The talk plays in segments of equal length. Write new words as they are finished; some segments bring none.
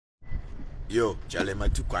yo chale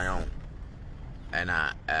matu kwan and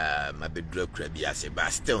my bedroom crabby as a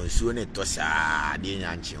bastion soon it was a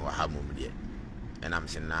dinyanchi or hamum dear. And I'm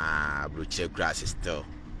saying na bruche grass still.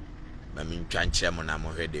 I mean chanchem I'm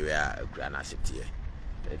already where grana city.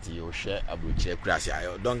 That you share a bruche grass.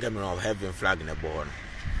 Don't get me wrong, having flag in a born.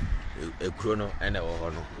 A chrono and a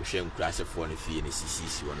honor, we shame grass for any fee in the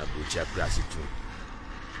CC on a bruche grass too.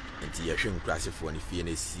 And you shame grass for any fee in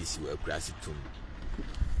the CC or grass too.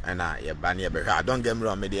 And I banny a don't get me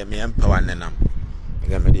wrong, me empower and them.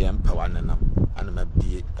 Get me the empower and them. And I'm a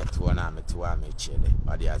be at 1 arm at 2 arm, chile.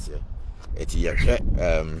 What do you say? It's your shit.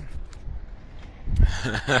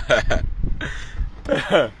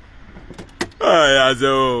 Oh, yeah,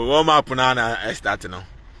 so warm up banana start now.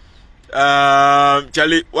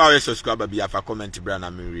 Charlie, why subscribe be a comment brand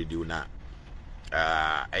I'm read you now.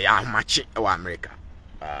 Yeah, much America.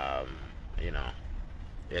 You know,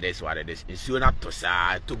 it is what it is. It's soon up to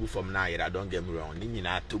say to from Naira, don't get me wrong.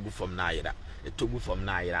 Nina to from Naira, a tubu from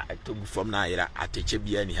Naira, a tubu from Naira, a teacher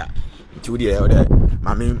be anyhow. To the other,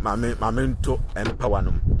 Mamma to empower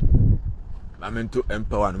them. Mamma to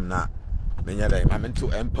empower them now. Many day, Mamma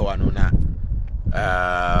to empower them now.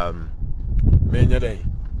 Many day,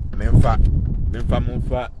 Memfa,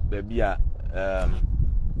 baby, your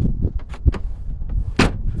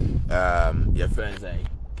friends,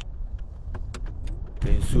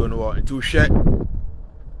 then soon or to share.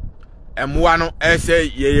 And one essay,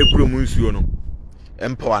 ye promotion,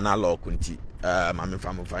 empower na law kunti. Mamma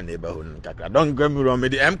from neighborhood. Don't get me wrong,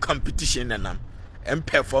 with the competition and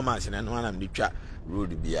performance and one of the chat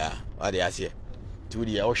road beer. What they say to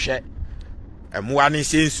the ocean. And one is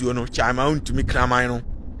saying, you know, chime out to me, cramino.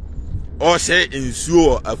 Or say in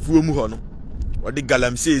so a full muhono. What the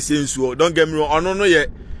galam says, so don't get me wrong, no, yet.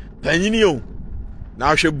 Penino.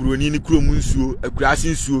 Now she brunini crumunsu, a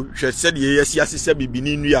grassing su, she said, yes, said, be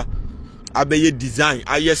benin. Abe design,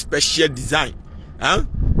 I special design. Huh?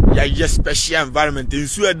 Yeah, special environment. In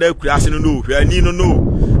so the class no, no,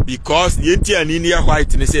 because the India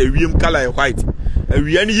white and say real color white. And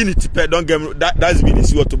we any unity don't get that's been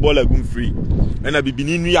is what to ball lagoon free. And I be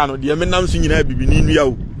Benin, the American singing, I be Benin,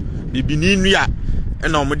 and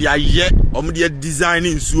Omodia yet, Omodia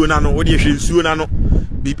designing soon, and Odia soon, and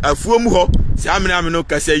be a form ho, Samino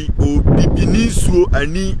Cassay, or be Benin so,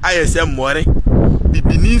 and ISM more. Be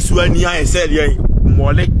Benin so, and ISL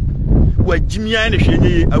more. Where Jimmy and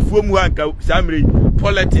a form work out, Samri,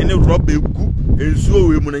 Politin, Robby, and so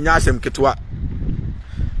we Munasam Ketua.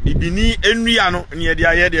 Bibini Enriano, near the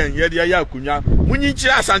Ayadi and Yadia Cunya,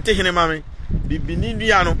 Municha Sante Hinemami, Bibini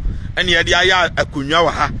Riano, and Yadia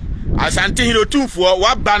Acunyaha. As Antihino 2 for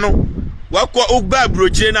what bano, what Oba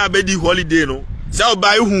Brochena Bedi holiday no, so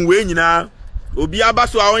by whom when now.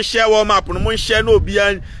 Obiabaso I won't share warm up on one share no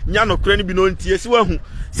beer, Yano Crenibino, TS1,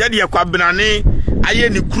 said your Quabanane, I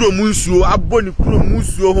any crew musu, a bonny crew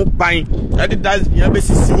musu, pine, I did that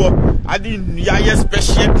Yabesi, I didn't Yaya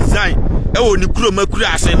special design, oh, the crew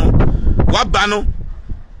Macraseno, what bano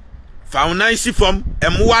found nice from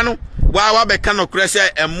M1, while Becano Cressa,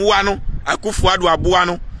 M1, a Kufuado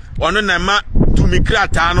Abuano, on a nama to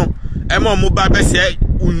Micratano, Emma Mubabe say,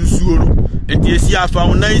 Unsuru, and yes, I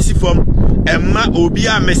found nice from. Emma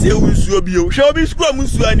Obia Messe Unsubio, shall be scrum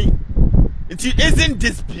Musuani. Isn't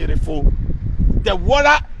this beautiful? The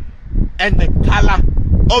water and the color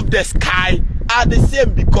of the sky are the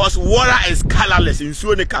same because water is colorless in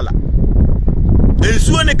Suone color. In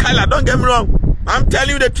Suone color, don't get me wrong. I'm telling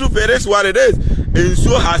you the truth, it is what it is. In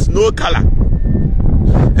Su has no color.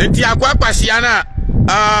 And Tiaqua Pasiana,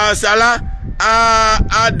 Salah,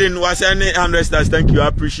 Aden was any understands. Thank you, I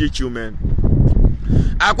appreciate you, man.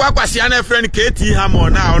 Akwa kwasiana friend KT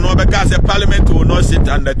Hamon now no because the parliament will not sit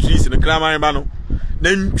under trees in the Kramari Bano.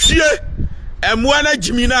 Then chie emwana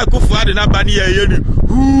Jimina Kufuade na bani yedu.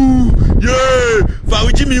 Yeah,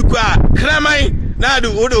 fa Jimmy kwa Kramai na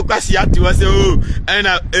do odo kwasiati was oh and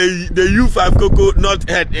the youth have cocoa not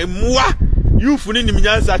head emwa youth ni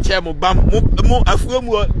minyansa chemo bam mo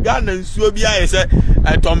afuomu Ghana nsuo bia yese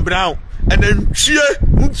Tom Brown. And then cheer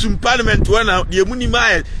Mupsum Parliament one out, the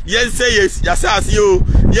Munima, yes, say yes, Yasas, you,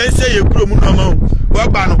 yes, say you pro Munamo,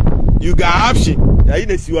 Wabano, you got option. I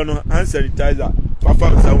didn't see one answer sanitizer,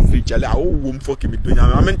 Papa sound feature, I won't fuck me doing.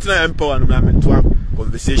 I'm in empower and I'm in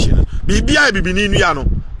conversation. BBI, Bibiniano,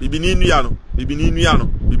 Bibiniano, Bibiniano,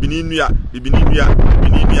 Bibininia,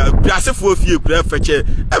 Bibininia, Grass for a few craft fetcher.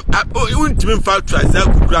 I wouldn't even fall try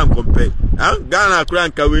that grand compare. Ghana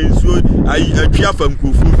crank away, so I appear from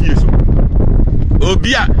Kufu years.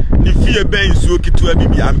 Obia, ni fear ben so kitu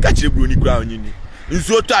bibi am catch bruni crown yini.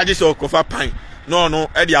 Nsuo to age so kofa pan. No,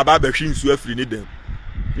 Eddie Ababa hwi nsuo afiri ni dem.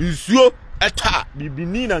 Nsuo eta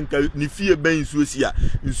bibini na nka ni fie ben nsuo si a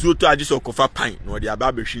nsuo to age so kofa pan na odi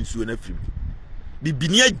aba be hwe nsuo na fim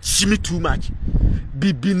bibini agimi too much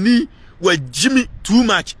bibini wa jimmy too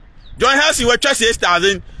much John Helsing we try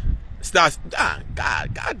 6,000 stars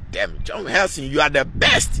god damn John Helsing you are the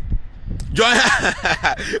best John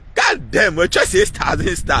god damn we try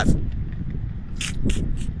 6,000 stars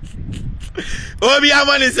Obi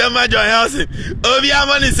Amani Sema John Helsing. Obi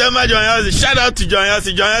Amani Sema John Helsing. Shout out to John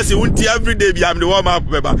Helsing. John Helsing won't every day be I'm the warm up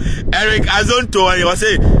member. Eric Azonto and you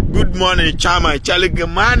say good morning, Chama, Charlie. Good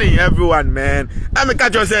morning, everyone, man. I'm a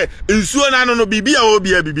catch you say Nsuo na no bibi a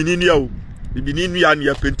obi a bibi ni o. Bibi ni and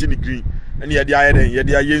you painting green. And yet the iron, yet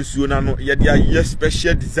the Nsuo na no, yet the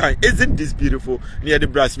special design. Isn't this beautiful? Near the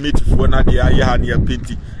brass meat for na the aya near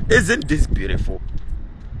painting. Isn't this beautiful?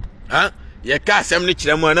 Huh? Ye ka sem ni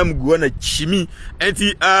kire mu na mguo na chimi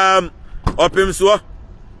enti opem so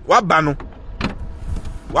waba no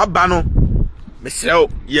mesreo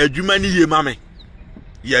ye adwuma ni ye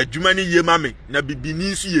mame na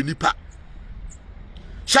bibini nso ye nipa.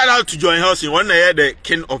 Shout out to John Helsing one na the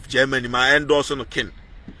king of Germany my endorse no king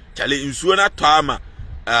chale nsuo na to ama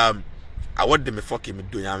I want them fucking me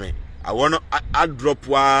do yame I want to drop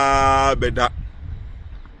wa beda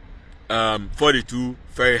 42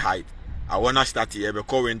 Fahrenheit. I wanna start here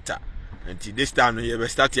because winter. Until this time we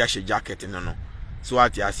start here jacket no. So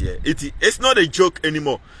what you say? It's not a joke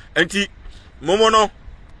anymore. Until momono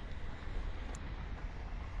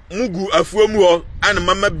mugu afuomu and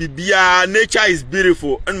mama bibia nature is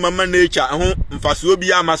beautiful and mama nature mfasuo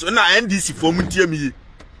bia maso na NDC for muntie mi.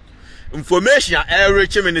 Information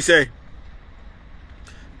reach me say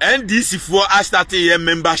NDC for I start here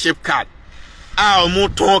membership card. Mo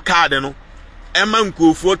ton card no. Emma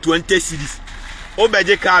for 20 cities.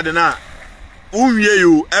 Obeje card na. Unye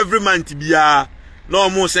you every month bia. No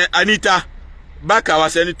more say Anita. Back I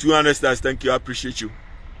was sending 200 stars. Thank you. I appreciate you.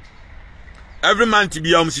 Every month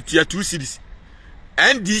bia tier 2 cities.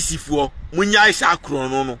 NDC for munyai sa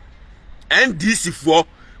krono no. NDC for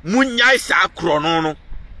munyai sa krono no.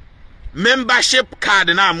 Membership card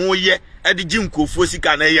na mo ye edi jinko fo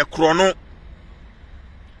sika na ye krono.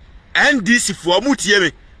 NDC for mutie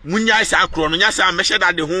me. Munya isa krono nya sa meshe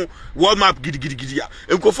da de ho warm up gidi ya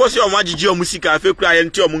enkofo se o magigi o musika afa kura ye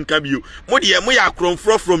nti o munka bio mo de mo ya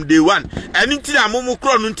kronfro from day one eni nti na mo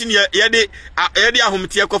krono nti ye de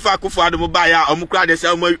ahomte ekofa akofo ade mo ba ya o mo kura de se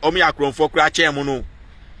o mo ya kronfo kura che mo no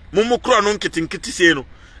mo krono nkiti se no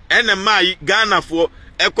ene mai Ghana fo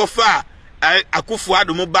ekofa akofo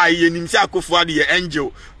ade mo ba ye nim se akofo ade ye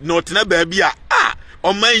angel not na ba bia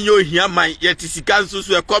oman yo hia man yeti sika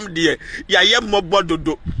nso e kom de ya ye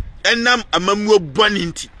mobododo enam amamuo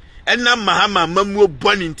boninti enam mahama amamuo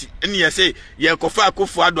boninti ene ye say ye kofa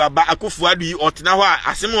akofo ado aba akofo ado yi otena ho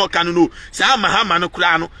asem ho kan no sa mahama no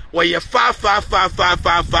kura no wo ye fa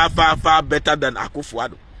better than akofo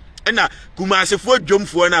ado ena kumasefo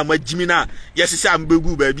dwomfo na magimi na yesese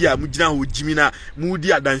ambegu ba bia mugina ho gimi na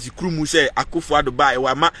mudi adansi krumu say akofo ado ba e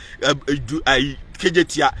wa ma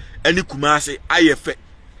kejetia eni kumase ayefe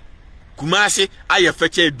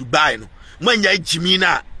che Dubai no manya gimi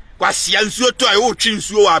na kwasia nsuo to ayo twi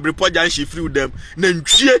nsuo wa abrepoja nhe free dem na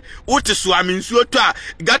ntwie wote so ame nsuo to a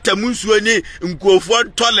gata mu nsuo ni nkofo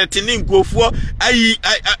toilet ni nkofo ayi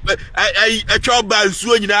atwa ba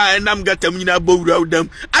nsuo nyina enam gata mu nyina bowura dem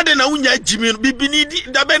ade na wunya gimi bibini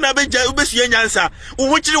da be na beja obesu nyansa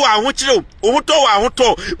wo kire wo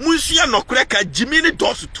to mu nsuo nokure ka gimi ni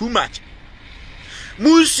dos too much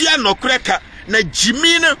Musia no kreka na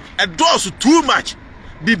jimine a dose too much.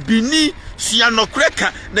 Bibini sia no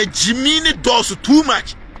kreka na jimine dose too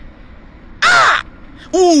much.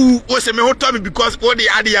 Was a me told me because all the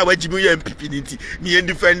idea were Jimmy and Pipinity, me and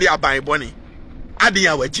defend the by Bonnie.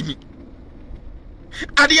 Adia were Jimmy.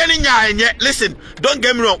 Adiana yet listen, don't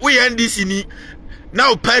get me wrong, we end this in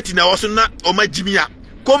now party now also not or my Jimmy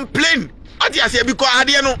complain. I say because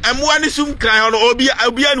Adiano and one soon cry on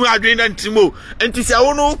Obian who are doing Antimo and to say,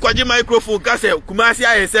 oh no, Quaji microphone Castle, Kumasi,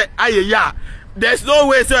 I said, aye, there's no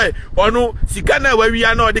way, sir, or no, Sikana where we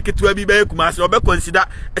are not the to be Kumas or consider,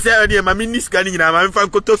 say, my mini scanning, I'm from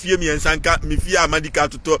Kotofiumi and Sanka, Mifia, Medica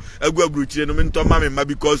to a go brute, and mentor mamma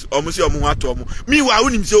because almost your Muatomo. Meanwhile,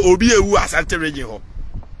 so Obia who are Santa Regio.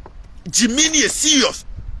 Jiminy is serious.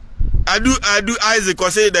 I do Isaac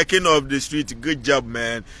say the king of the street. Good job,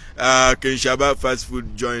 man. Kenshaba fast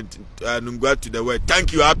food joint Nkoaa Twene Jonas.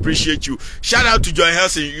 Thank you, I appreciate you. Shout out to John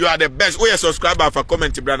Helson, you are the best. Oh, yeah, subscriber for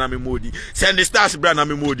comment Branami Modi. Send the stars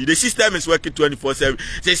Branami Modi. The system is working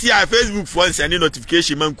 24/7. They see our Facebook phone sending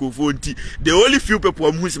notification man ko phone. The only few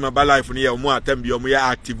people who see my bad life here more attempt be more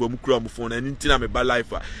active on my phone and intina my bad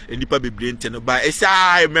life and nipa be brain ten but it's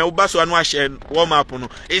me oba so anu share warm up no.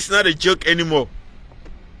 It's not a joke anymore.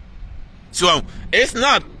 So it's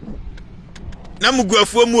not. Na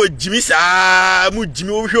muguafo mu ojimi saa mu jimi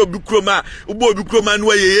wo hwe obi kroma ubo obi kroma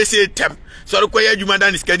no ye say tem so ro koye adwuma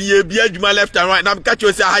dan skani ye bia adwuma left and right na catch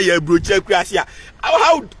you say ha ya broche kurase a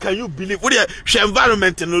how can you believe what the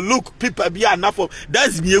environment no look people be enough of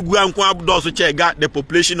that's me egu anko abdo so che ga the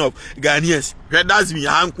population of Ghanaians that's me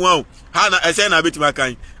anko ha na ese na betima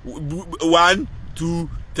kan 1 2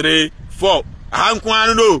 3 4 anko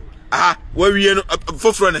anu no where we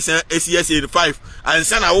foforo na ACSA 5 and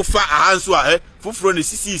sana wo fa ahanso a foforo na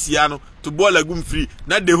CCC ya no to ball agum free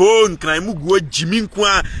na the whole nkran mu guo jimi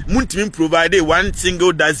nkoa muntimi provide one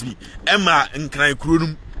single dasby ema nkran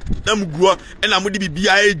kronum na mu guo na mu de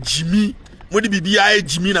bibia jimi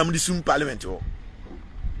na mu de sum parliament ho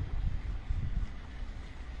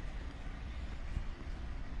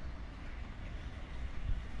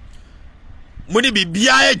Mudi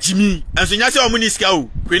bibia Jimmy and so nyase omuni ska o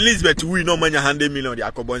Queen Elizabeth we no manya $100 million de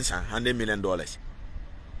akobonsa $100 million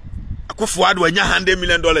Akufo-Addo anya $100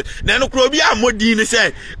 million na no kro obi amodi ni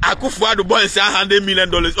say Akufo-Addo bonsa $100 million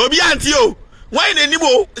obi anti o why na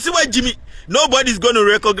nibo see what Jimmy nobody's going to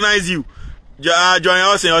recognize you John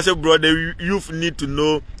us and say bro the youth need to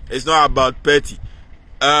know it's not about party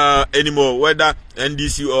anymore whether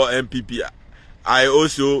NDC or MPP I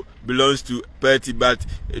also belongs to party, but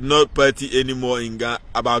not party anymore in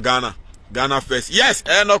about Ghana. Ghana first. Yes,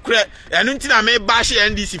 no correct. And until I may bash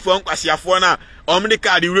NDC for Nkwasiafo the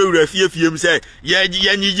card the few say, yeah,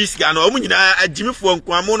 Jimmy for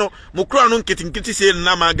Nkwamono, Mukrono kitting say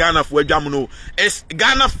Nama Ghana for Jamuno. It's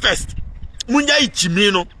Ghana first. Munya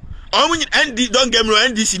Chimino. ND don't get me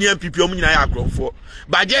wrong, NDC and people Omunya for.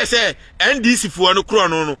 But just say NDC for no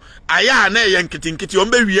chrono. Aya na yankitin kiti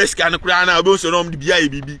ombe wies kan kra na obo so no de bia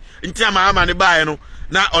bibi. Ntia mama ne bae no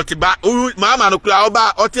na otiba mama no kra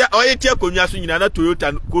oba ote oyeti akonwa so nyina na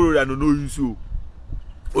Toyota Corolla no yusu.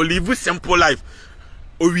 Olive simple life.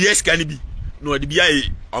 O wies kan bi no de bia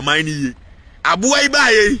oman ni ye. Abuai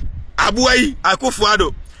bae abuai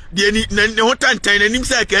Akufo-Addo de ni ne hotantan nanim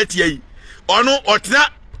sa ka atia yi. Ono otna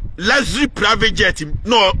luxury private jet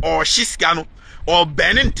no or shiska no or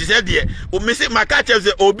Benin to say there o me say maka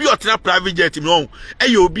say obi otna private jet no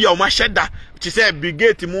e obi o ma sheda to say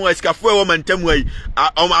brigade mu escafo e wo mantam ai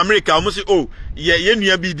America o say oh ye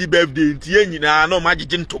nua bi di birthday nti ye nyina no ma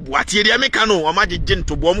gege ntobo ate de America no o ma gege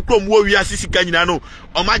ntobo o mkrom wo wi asisika nyina no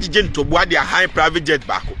o ma gege ntobo ade high private jet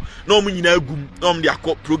bako no o nyina agum no o de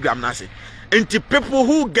akọ program na say nti people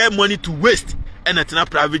who get money to waste and atna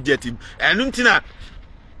private jet and ntina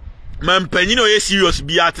man penino ye serious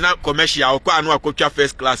be atna commercial ko anu akotwa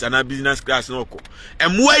first class and business class no ko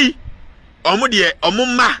emwai omo de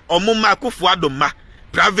omma Akufo-Addo ma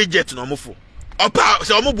private jet no omfo opa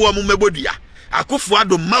se omo bo omo mebodua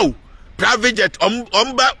Akufo-Addo ma o private jet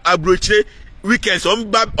omba abrochire weekends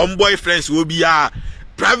omba boyfriends wo bia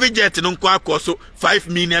private jet no nko akoso $5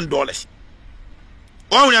 million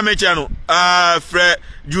on ya mecha no Fred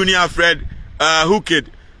Junior Fred Hooked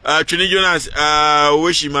Twene Jonas,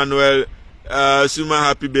 wish Emmanuel Suma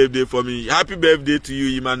happy birthday for me. Happy birthday to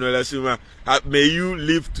you, Emmanuel Suma. May you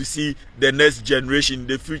live to see the next generation,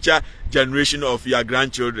 the future generation of your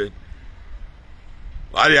grandchildren.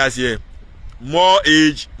 What do you say? More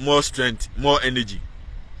age, more strength, more energy.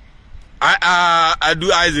 I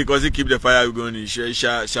do Isaac because he keep the fire going.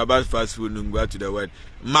 Shabbat fast food Nkoaa Twene Jonas.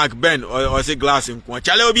 Mark Ben or say Glass Nkoaa.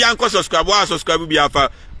 Chale obi anko subscribe be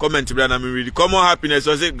afa comment bra na me read. Common happiness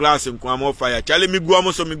or say Glass Nkoaa more fire. Chale mi gu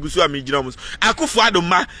amo so mi gusu ami gina amo. Akufo-Addo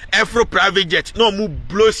ma Afro private jet. No mu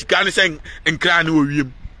blow sika ne say nkra ne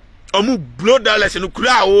owiem. Omu blow dollars no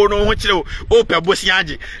kura o no ho kire o pe bosia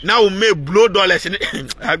age. Na o me blow dollars ne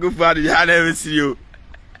Akufo-Addo ya never see you.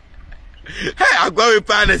 Hey, I go with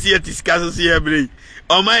partners here to discuss here, bro.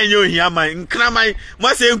 Oh my, you hear my nkramai.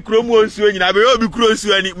 Must say nkromo nsuo nyina be obi kro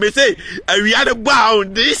nsuo ni. Me say we are the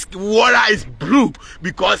bound. This water is blue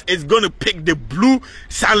because it's going to pick the blue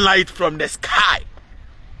sunlight from the sky.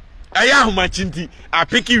 Aya homa chinti a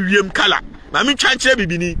pick wiem color. Na me twankire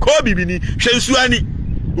bibini, ko bibini, hwe nsuo ani.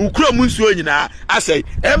 Ukro mu nsuo nyina. I say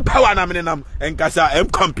empower na me nam enkasa em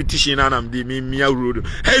competition na nam di me mia road.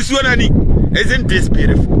 Hey nsuo nani. Isn't this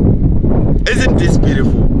beautiful? Isn't this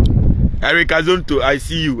beautiful? Eric Azonto, I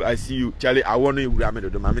see you. Charlie, I want to grab me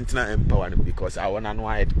the Mamintina empower because I want to know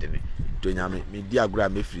it. To me, dear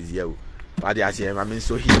grab me freeze you. But I say, I'm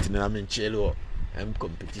so heat and I'm in cello. I'm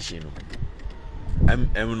competition.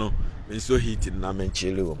 I'm no, so heat and I'm in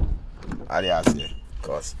cello. I say,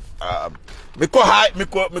 because me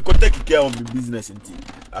ko take care of the business and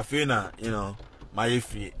I feel na, you know, my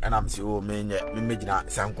free and I'm so me na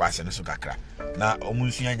some question so kakra. Na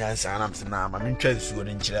omunsu nya nyansa and I'm na ma me ntwa nsuo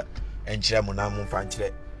no nkyere enkyere mo na mo fa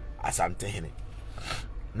nkyere asante hene.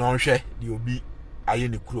 No hwe di obi aye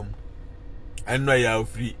ne kurom. Enno ya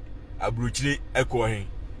free abrochire ekọ hen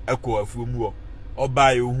ekọ afuo mu wo.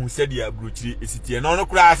 Oba ye ohun se di abrochire esitie. No no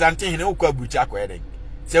kura asante hene ukọ abrochi akoye den.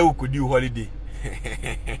 Se ukodi holiday.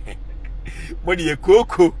 Modi ye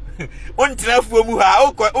koko. Ontra afuo mu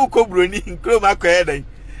ha ukọ broni nkrom akoye den.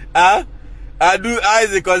 I do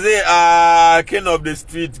Isaac cause king of the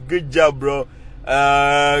street. Good job, bro.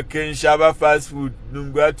 King Shaba fast food.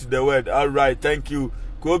 Nungwa to the word. All right, thank you.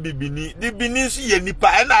 Kobe Bini. The Bini si ye nipa.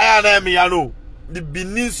 And I am ya no. The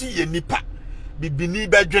Bini si ye nipa. The Bini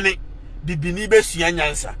be dwene. The Bini be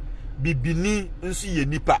sianyansa. The Bini si ye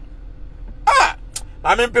nipa.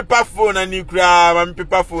 I'm in paper phone and you cry. I'm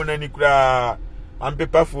paper phone and you cry. I'm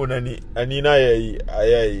paper phone and na ye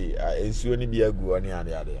ensuo ni bia gu oni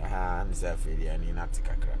ade I'm say feri ani na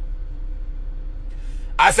tikakra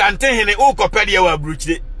asante hene ukopede wa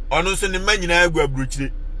abruchire ono so ne manyina agu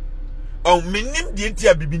abruchire on minim die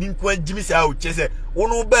ntia bibini nko agimi sa o chese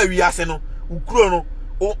wono ba wi ase no ukuro no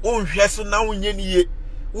o hwe so na wonye niye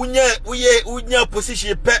unya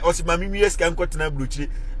position pe osimami wi eska nkotena abruchire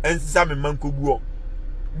ensisa me mankogu o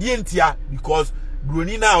die ntia because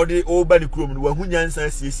broni na ode oba ni krom no wahunya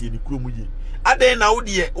nsan siesie ni krom yi aden na wo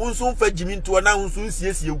de unso mfa jimi nto na unso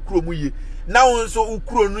siesie krom yi na unso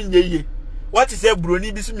ukro no nyeye what is a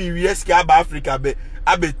broni bi so mi wieske aba Africa be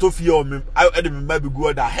abe tofie o me ade me ba be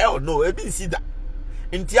go da hell no e bi see that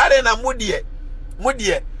nti aden na mo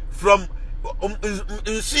de from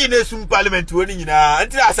nsi na sum parliament woni nyina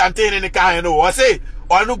nti asante ne ka no wo say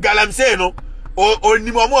onu galamse no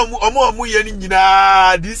onim omo ye ni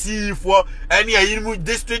nyina DC for any ayimu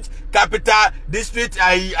district capital district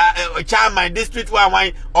chairman district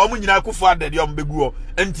wan omo nyina Akufo-Addo de ombegu o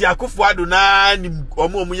enti Akufo-Addo na ni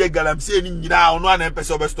omo ye galamse ni nyina ono ana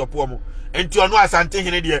pese obe stop omo enti ono asante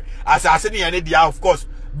hene de asase ne ye ne de of course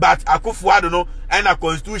but Akufo-Addo no na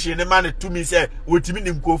constitution ne man to me say wotimi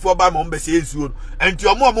ni mkofo ba mo mbese ensuo no enti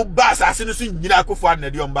omo ba asase no so nyina Akufo-Addo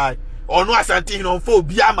de ombai ono asante hene onfo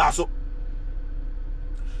obi ama so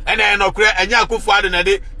ene no kure enya Akufo-Addo na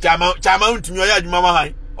de chama untumi oya adwuma ma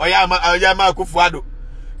han oya ma Akufo-Addo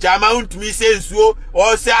chama untumi se nsuo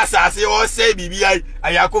o se asase o se bibia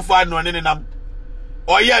aya Akufo-Addo no ne nam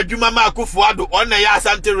oya adwuma ma Akufo-Addo on ya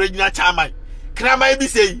Asante regional chairman kraman bi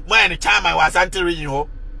sei man ne chairman wa Asante region ho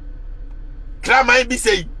kraman bi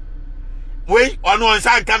sei we ono on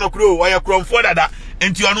san kan okuro oya kromfo dada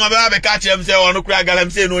enti ono ba ka chem se ono kura galam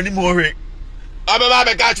se no onim ohwe ababa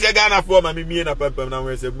be ka kire Ghana fo ma mimie na pampam na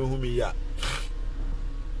we se mehu mi ya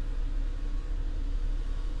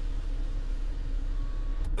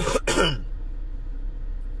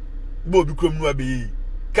bo bi krom no abeyi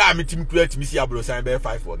ka metim kura timi si abro san be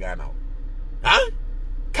 5 for Ghana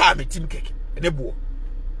ka metim keke ne bo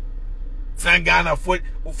san Ghana for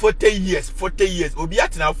 40 years obi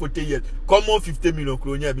atena 40 years common 50 million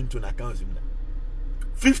kro nya bi into na account sim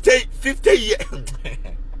 50 years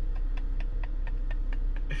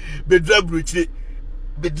bedra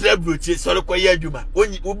brochire soro koye adwuma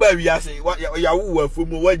onyi uba wiase ya wo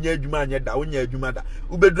afomu wanya adwuma anya da wonya adwuma da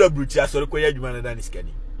ubedra brochire soro koye adwuma na da ni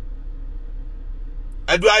skani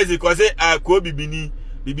advise ko say ko bibini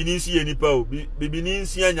nsi ye nipa o bibini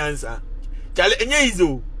nsi anyansa chale enye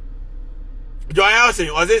izo join house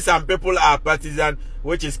or say some people are partisan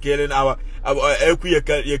which is killing our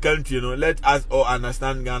your country, you know. Let us all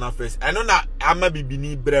understand Ghana first. I know na ama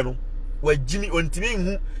bibini breno we Jimmy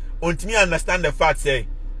ontimi understand the fact say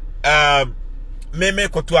meme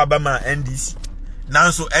koto abama NDC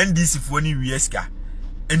nanso NDC fo ni wieska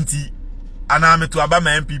enti aname to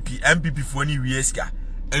abama MPP fo ni wieska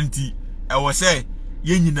enti e wo say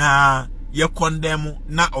ye nyina ye condemn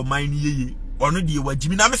na oman ni yeye ono de wa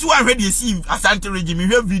Jimmy na me so wan hwe de see Asante regime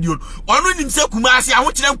hwe video ono nim se Kumasi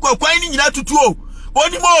aho kire nkwa kwan ni nyina tutuo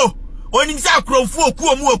onimo onim se akromfo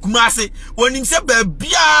okuo mu Kumasi onim se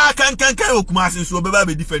babia kan Kumasi so beba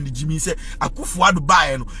be defend Jimmy se Akufo-Addo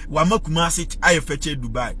bae no wa ma Kumasi ayefeche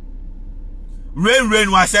Dubai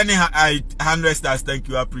rain was sending 100 stars. Thank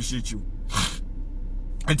you, I appreciate you.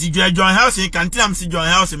 And TJ join house can tell am see join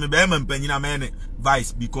house me be man panyina men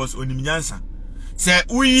vice because onim nyansa say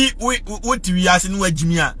we as no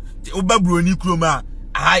Jimmy oba broni kroma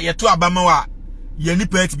aha ye to abama wa ye ni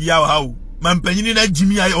pet bia wa o mampanyini na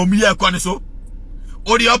jimi ya omi ya kwa so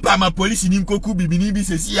odi opa ma police ni nkoku bibini bi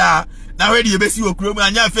sesi ya na we de besi wo kroma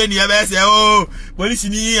anya fe ni e be se o police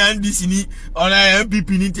ni NDC ni ona MPP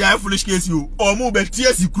ni ti foolish case o omu be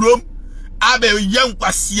tie si krom abe ye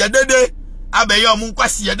nkwase dede abe ye omu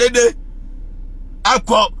nkwase dede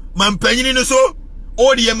akọ mampanyini no so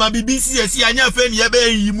odi ye ma BBC sesi anya fe ni e be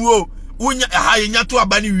yimu o unya ha ye nya to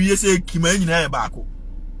abani wiye se kima nyina ye baako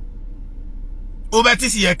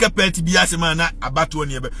obetisi ye kepet bi asema na abato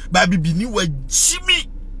ne ba bibini wa jimi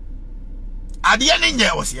ade ne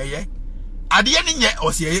nye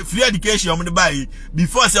oseye free education om de bai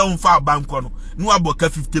before say on fa banko no no aboka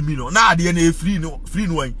 50 million na ade ne free no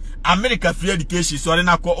wan America free education so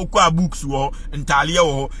na ko books wo ntale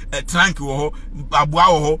wo trunk wo aboa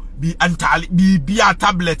wo bi ntale bi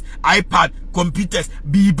tablet iPad computers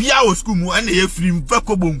bi wo school mu na ye free mfa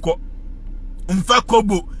kobo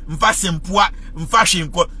mfa sempoa mfa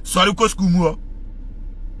hwenko sori ko school mu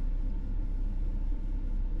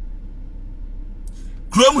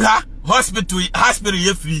krom ha hospital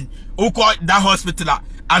ye free uko da hospital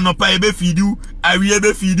anopa ebe fidu awie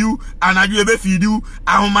ebe fidu anaju ebe fidu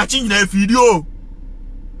ahomachi nyina fidu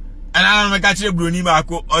ana me ka kire broni ba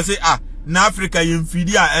ko o say na Africa ye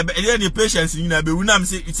fidi ebe the patients nyina be wunam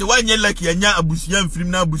say it's one year like anya abusia mfrim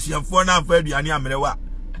na abusiafo na afa aduane amrewa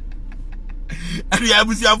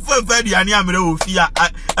abusiafo afa aduane amrewa fia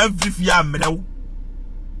amfifia amrewo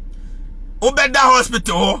obeda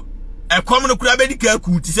hospital ho ekom no kura bedi ka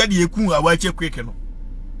ku ti se de eku awa che quick no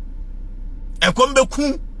ekom be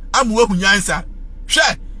ku amu ahunyansa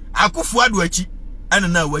hwe akufo ado achi ana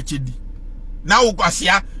na awa che di na wo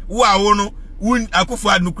kwasia wo awo no wun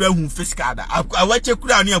akufo ado kura hu physical da awa che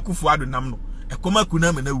kura no akufo ado nam no ekom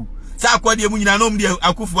akuna ma na wu sa akwade mu nyina no mu de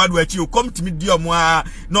akufo ado achi o kom timi di omo a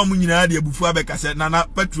na omo nyina de abufu abekase na na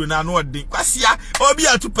petrol na no odin kwasia obi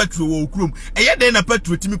atu petrol wo okrom eye den na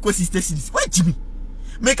petrol timi ko sister cities wa jimi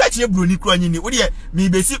make a che broni kro anyi ni wo de me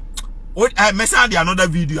besi me send another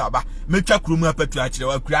video aba me twa kro mu apetu a kire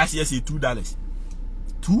wa crash yes $2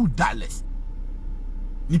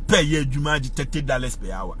 ni pay ye adwuma ji $30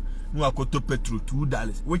 per hour no akoto petrol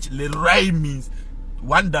 $2 which literally means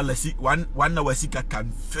 $1 one hour sika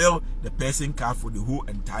can fill the person car for the whole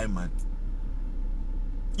entire month.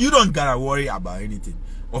 You don't gotta worry about anything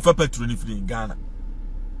of a petrol ni free in Ghana.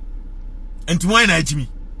 And why na Jimmy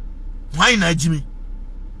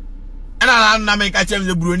and na make a change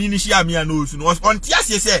the broni ni shia me no so was on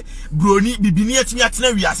tiase say broni bibini atimi atena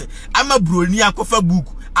wiase ama broni akofa book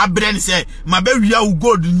abrɛ ne say ma ba wia wo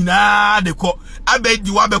gold nyina de kɔ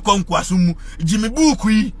abedi wa be kɔ nkwaso mu jimi book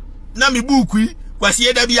yi na me book yi kwasi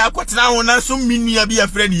eda bi akotena ho na so minua bi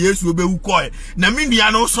afrɛ ne Yesu obewu kɔe na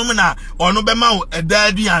minua no som na ɔno be ma wo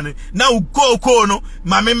eda aduane na wo koko no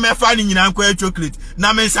ma me mefa ne nyina nkɔ chocolate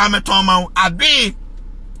na me nsa meton ma wo abi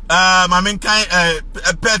my main kind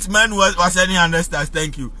pet man was any understands.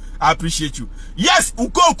 Thank you. I appreciate you. Yes,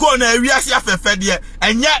 uko na wiase afefe de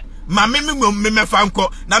enye ma me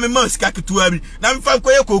fanko na me ma sika ketu abi na me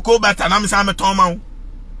fanko ye koko bata na me sa me ton ma wo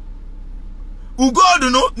ugodu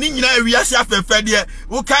no ni nyina wiase afefe de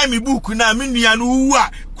wo kan me book na me nua no wu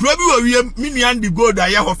a kuro bi wo wie me nua ndi gold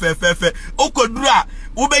aye ho fefefe okoduru a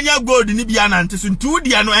wo benya gold ni bia na nte so ntu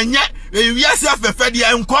dia no enye wiase afefe de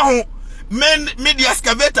enko ho men media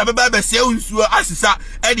excavator beba se unsuo asisa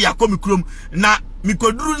e de akomi krom na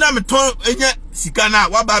mikoduru na meton enye sika na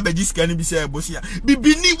wa ba ba sika ni bi se ebosia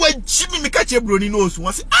bibini wa jimi mikache broni no osu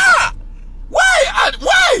won say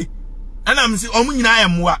why and am say omu nyina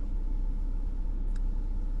ayemwa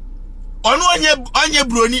onu onye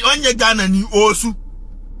broni onye Ghana ni osu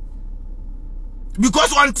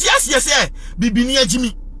because on tias say bibini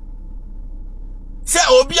ajimi say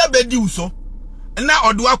obi abedi uso na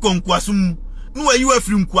odo akonkwasom no wayi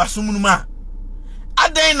afiri nkwasom no ma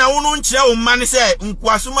adan na wono nkyere wo mane se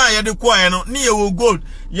nkwasom a ye de koe no ne ye wo gold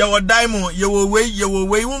ye wo diamond ye wo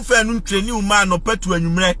wei wo mfa no ntwani wo ma no patu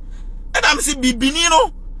anwumre edam se bibini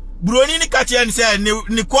no broni ni ka kye ne se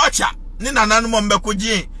ne kocha ne nananom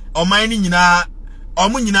mbekogye oman ni nyina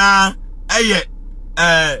omu nyina eye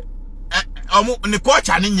omu ne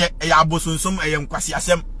kocha ne nye ye abosonsom eye nkwase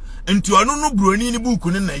asem nti ono no broni ni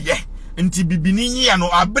buku ne na ye nti bibini nyi ya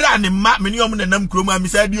no abra ne ma meni omu nanam krom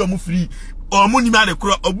amisa di omu free omu ni ma de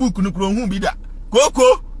kro obuku no kro hu bi da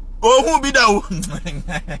koko ohu bi da o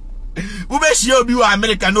ube shi obi wa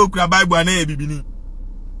America no kra Bible na e bibini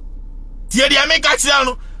tie di America kira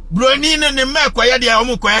no broni ne ma kwaye de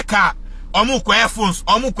omu kwaye car omu kwaye phones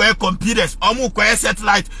omu kwaye computers omu kwaye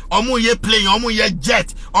satellite omu ye plane omu ye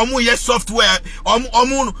jet omu ye software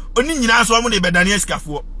omu oni nyina so omu de bedane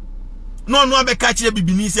askafo no be catch ye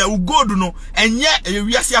bibini say u gold no enye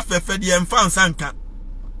ewiase afefe de emfa nsanka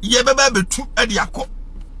ye beba betu e de akọ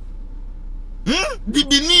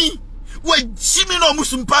bibini we jimi no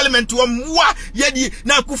musum parliament wo mwa ye di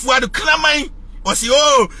na kufu ado kraman o si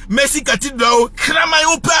oh Mercy Cathedral kraman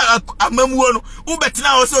o pa amamuo no u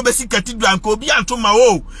betina o se obesi cathedral nko obi antoma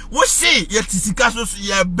o wo se ye tisika so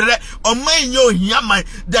ye bre o man ye ohia man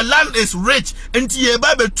the land is rich enti ye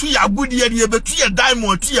ba betu ya gudi ye betu ye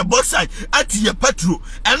diamond tu ye bauxite atu ye petrol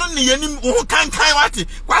eno ne ye nim o kankan wate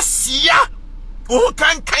kwasia o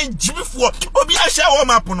kankan jibifo obi a hye wo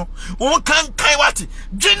map no o kankan wate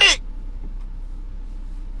dwene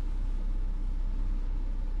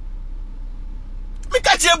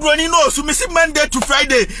Mikache broni no su misi Monday to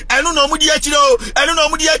Friday enu no mudi achire o enu no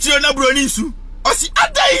mudi achire na broni su osi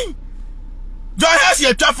adai John Housing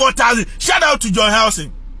you 4,000 shout out to John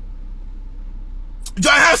Housing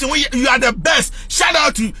you are the best shout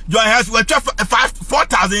out to John Housing we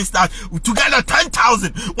 4,000 stars together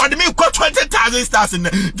 10,000 what do me got 20,000 stars in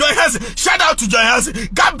John Housing shout out to John Housing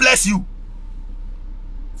God bless you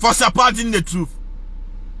for supporting the truth.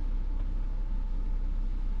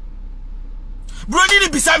 Brony ni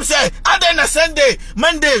bisam say ada na Sunday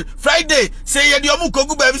Monday Friday say ye de omu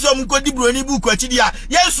kogu ba bi so omu kodi brony bu kwachi dia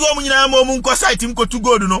yesu omu nyina ma omu nko site nko to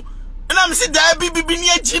gold no na me say da bibi ni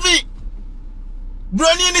ajibi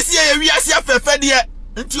brony ni say ye wiase afefe de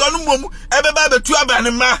nti onu momu ebeba betu aba ne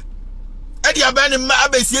ma e de aba ne ma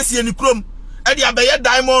abasiesie ni krom e de aba ye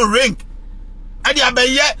diamond ring e de aba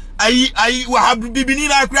ye ayi wa bibi ni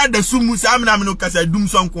na akra da sumu sam na me no kasa dum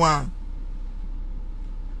so nko a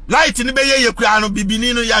light ni be ye kura no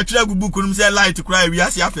bibini no ya twa gubu kunum say light kura wi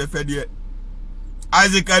ase afefe de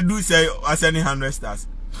Isaac I do say asani 100 stars.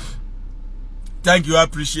 Thank you, I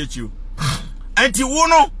appreciate you. Anti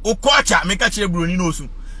wono o kocha me ka kire broni no su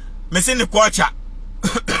me se ne kocha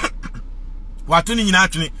watu ni nyina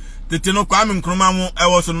atwene tete no Kwame Nkrumah mo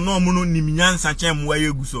ewo so no mu no niminyansa chen mo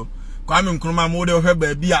aye guso Kwame Nkrumah mo de hwe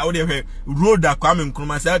ba bia wo de hwe road a Kwame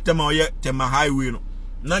Nkrumah say tema oye tema highway no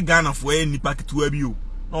na Ghana fo e nipa ketewa bi o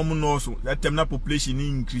no mo no so that time na population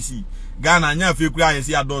increase Ghana anya fe kura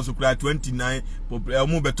yesi adon kura 29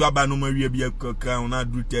 mo beto aba no ma wie bia ka na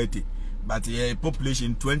do 30 but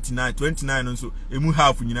population 29 so emu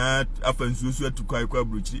half nyina afansusu atukwa kwa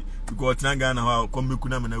brochiri because na Ghana ha kombeku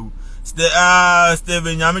na menawu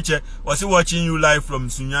Steven Nyamiche was watching you live from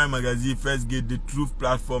Sunyai Magazine First Gate the Truth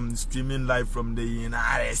platform streaming live from the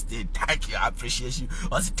United States. Thank you, I appreciate you.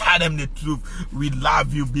 Was tell them the truth. We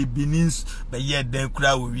love you, Bibinins. But yet then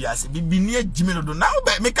crowd we are say Bibinie Jimmy do now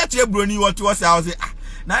make catch a brony what was I say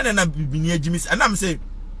na Bibinie Jimmy and I'm say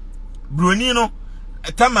brony no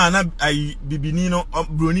tama na ai bibini no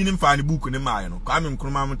broni ni mfa ne book ne maaye no Kwame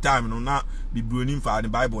Nkrumah mo time no na bibroni mfa ne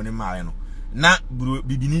Bible ne maaye no na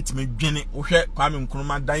bibini time dwene wo hwe Kwame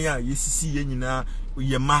Nkrumah dan a yesisi ye nyina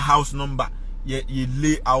ye ma house number ye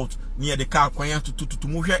layout ni ye de ka kwan atututu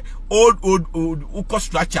mo hwe old uko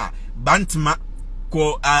structure bantma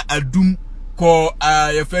ko adum ko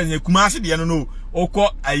ye friends Kumasi de no okọ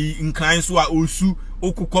ai nkran so a osu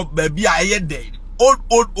okukọ ba bi a ye de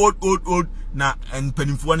old na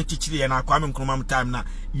mpanimfo ne chichire na Kwame Nkrumah time na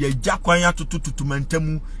ye gya kwan atututu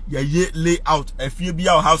mantamu ye layout afie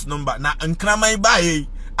bia house number na nkraman ba ye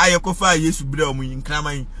ayekofa Yesu bre omu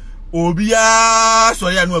nkraman obia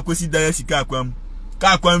so ya no akosi dan sika akwam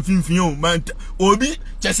ka akwam finfin o obi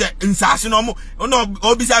chese nsase no mo no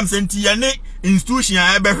obi sam senti ye ne institution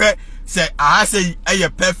a ebehwe say a say e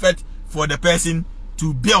perfect for the person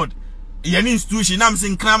to build yani institution nam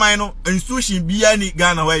sin kraman no institution bia ni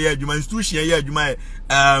Ghana wa ye adwuma institution ye adwuma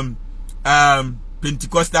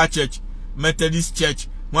Pentecostal church Methodist church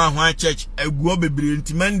Nwa church eguo bebre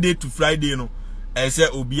nti Monday to Friday no say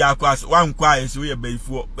obi akwas wankwa ye so ye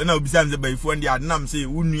baifo na obi sam se baifo ndi adnam se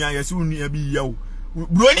unua ye se unua bi ye o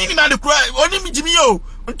broni ni ma de kura onim jimi yo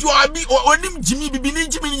nti obi onim jimi bibini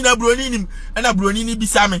jimi na broni nim na broni ni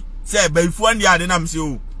bisame se baifo ndi adnam se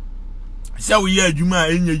o se wo ye adwuma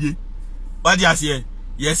enyeye what you say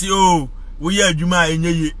yes oh we ye adwuma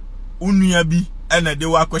enyeye unua bi na de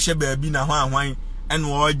wa kwhye baabi na hwan en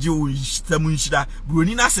wo gye wo stamu nhira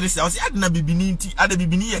broni na sere se o se adna bibini nti ada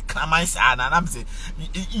bibini ye kraman sa na nam se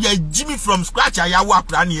ye jimi from scratch aya wo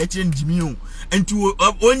apra na ye kire jimi o enti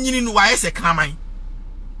onyini no wa ye se kraman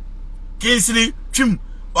Kinsri twim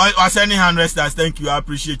o send 100 stars. Thank you, I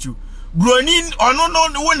appreciate you broni ono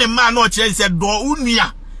no wo ne ma na o kire se do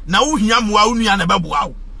unua na wo hia moa unua na beboa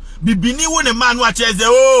wo bibini wo ne ma no a kire se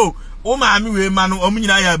o maami we ma no o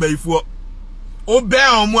nyina ya baifo o be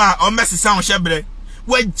omu a o mesesa o hyebre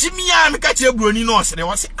wa jimi a me ka kire broni no osere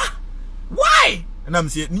wo se why na me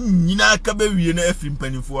se nyina ka ba wie na afiri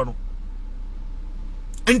mpanifo no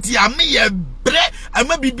Enti ame ye bre,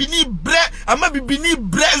 ama bibini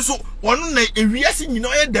bre so onu na ewiase nyina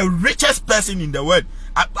oye the richest person in the world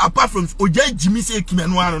apart from Oja Jimmy say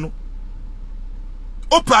Kimenu ano no.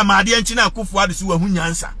 Opa amade enchi na Akufo Addo si wa hu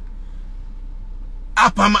nyansa.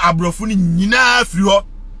 Apam abrofo ni nyina afiri ho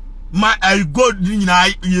ma gold ni nyina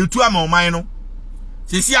yetu ama oman no.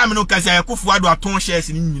 Sesi ame no kasi Akufo Addo aton shares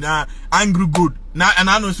ni nyina angry gold.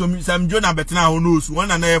 Na no some Jonah betena ho no su one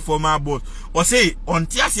na former boss o say on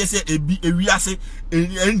ti ase say ewiase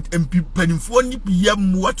panimfo ni piye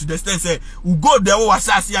mu to the extent say u go there wo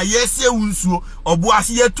asase a yese unsuo obo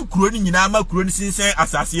ase yetu kuro ni nyina ma kuro ni sinsen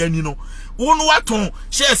asase ani no wonu waton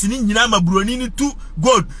shares ni nyina ma buroni ni to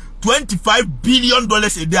gold $25 billion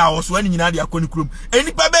a day a so ani nyina de akoni kuro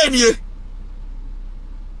enipa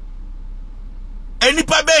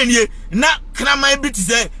be nie na kraman bi ti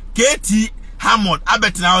say KT Hammond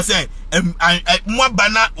abetina o say mo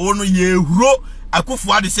bana onu ye huro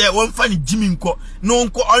Akufo Addo say won fa ni Jimmy nko no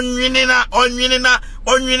nko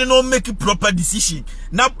onwene no make proper decision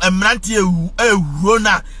na emrante ehuro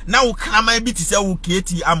na wo kraman bi ti say wo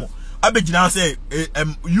KT amo abegina say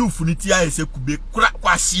youth ni ti aye say kube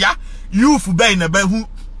kwahia youth be na ba hu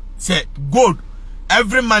say gold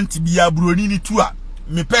every month bi abroni ni tu a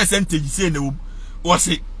me percentage say na wo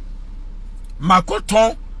say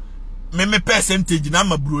makoton me percentage na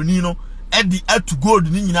mabroni no e di at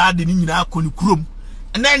gold ni nyina ade ni nyina akoni kurom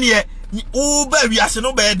na ne o ba wiase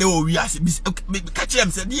no ba de o wiase ka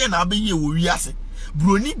kire say de na ba ye o wiase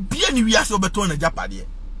broni bia ni wiase obeton na japade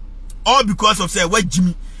all because of say what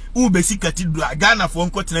Jimmy u besi cathedral Ghana for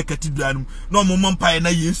nkotena cathedral no no mommo mpae na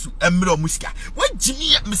Yesu emre omusika what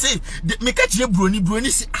Jimmy me say me ka kire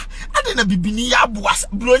broni si ade na bibini ya aboas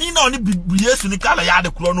broni na oni Yesu ni kala ya de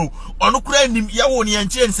kro no ono kura nim ya wo ne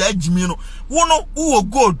enche nsa Jimmy no wo no wo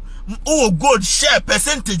gold share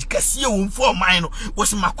percentage kase wo mfo man no wo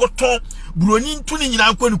se makoton broni ntu ni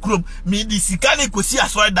nyina nkoni krom me di sika ne kosi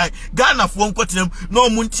asori dan Ghana for nkotena no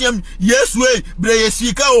mu ntiam Yesu bre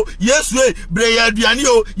yesika o Yesu bre ya aduane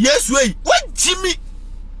o Yesu what Jimmy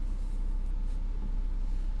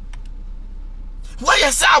why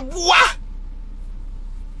is abua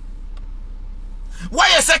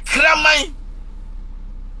why is kraman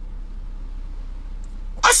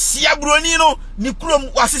asia broni no ni krom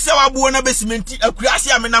wasese wabuo na basementi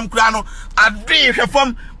akuase amenam kra no adwe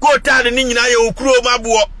hwefam kota ne nyina ye okrom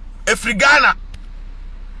abuo Afrigana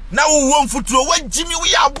na wo mfuturo wa Jimmy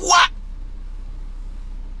we abua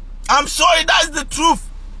I'm sorry, that's the truth.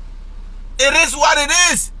 It is what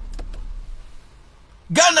it is.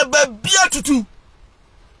 Ghana babia tutu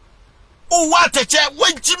o wateche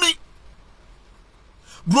wa Jimmy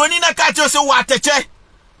broni na ka che so wateche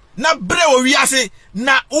na bre wo wiase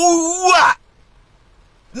na uwa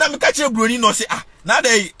na me ka che broni no se na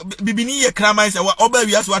dey bibini ye kraman se wa oba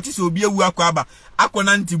wiase wate se obi awu akwa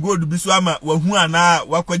akona nti gold bi so ama wa hu ana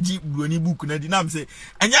wakwaji broni book na di na me se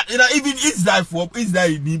anya even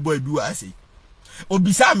Israel ni boy bi wa say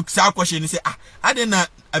obisa am sa question say ade na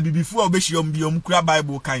abibifu obehyiom bi kura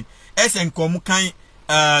Bible kan esen kom kan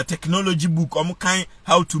technology book kan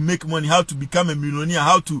how to make money, how to become a millionaire,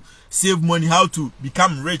 how to save money, how to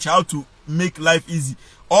become rich, how to make life easy.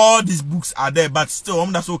 All these books are there, but still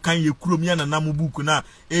that's so kan ye kuro mi na namu book na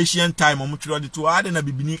Asian time chiro de to ade na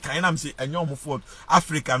bibini kan am say enyo mo for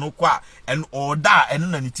Africa no kwa and order eno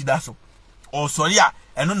na niti da so or sorry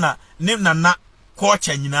eno na ne na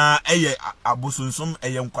culture nyina eye abosonsom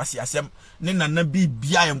eye nkwasi asem ne nana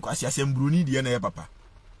bibia ye nkwasi asem broni de na ye papa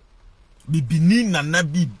bibini nana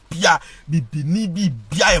bibia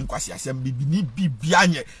ye nkwasi asem bibini bibia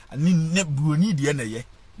nye ne broni de na ye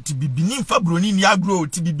ti bibini mfa broni ni agro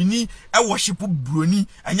ti bibini e worship broni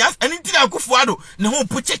anya anything Akufo Addo ne ho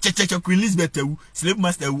po checheche Queen Elizabeth ewu slave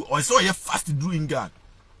master ewu o so ye fast do England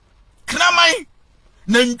kramai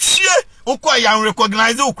na nchie okwa ya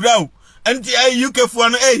recognize okura o and UK for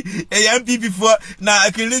no MPP for na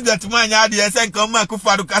Queen that man ya de sen come Akufo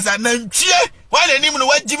Addo kasa na nchie wale nim no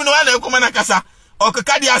wajimi no wale kuma na kasa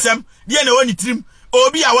okaka di asem de na woni trim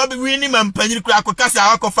obi a wabi wini mampanyiri kura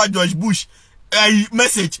akokasa akofa George Bush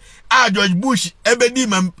message George Bush ebedi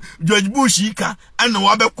mam George Bush ika ana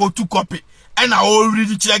wabe kotu copy ana o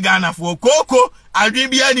read chire Ghana for koko adwe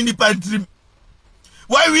bia ni pantrim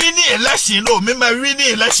why we need election no me we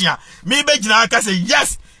need election me be gina aka say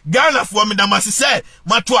yes Ghana for me damase say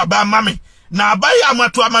mato aba mame na abaya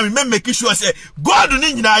mato aba me make sure say God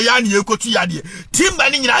ni nyina ya na ekotu yade timba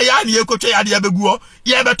ni nyina ya na ekotu yade abeguo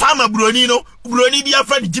ye betama broni no broni bia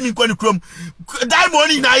fa ni Jimmy Nkoaa krom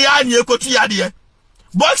diamond na ya na ekotu yade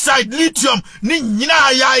bauxite lithium ni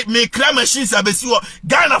nyina ya me cram machines abesiwo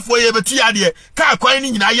Ghana for ye betu yade ka kwan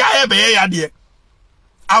ni nyina ya be yade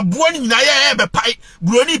aboa ni nyina ye be pai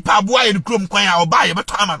broni pa aboa ye krom kwan a oba ye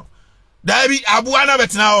beto ama no da bi aboa na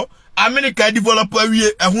betena ho America developer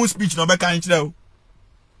awie ehun speech no be kan kire o.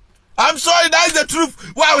 I'm sorry, that's the truth.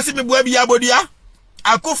 Why was it me boy be abodia?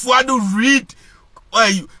 Akufo-Addo read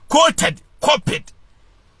quoted copied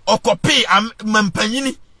or copy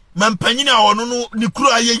mampanyini a ono no ni kuro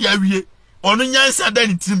aye yawie ono nyansa da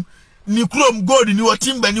ni tim ni kuro gold ni wo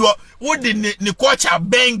timba ni wo de ni culture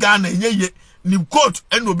ben Ghana nyeye ni quote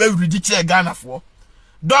and no be ridiculous Ghana for.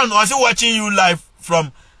 Don was watching you live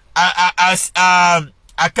from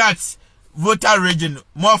Akat voter region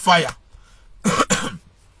more fire.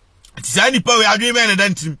 It's any power agreement and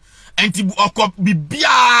then enti okop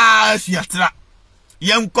bibia siatra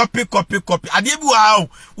yem copy adebu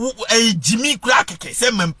a Jimmy Crack say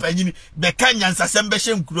mempanyini be kanyansa sembe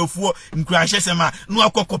hye nkurofo nkurahye sema no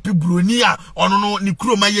akokopy broni a ono no ni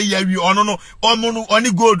kroma ye yawi ono no omo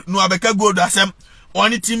oni gold no abeka gold asem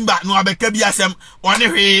oni timber no abeka bi asem oni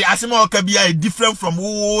hwe asem oka bi a different from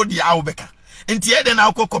wo the awbeka enti e den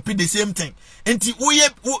akokopy the same thing enti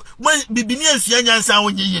uye bibini asua nyansa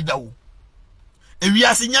onye yedawo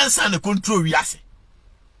ewiase nyansa ne control wiase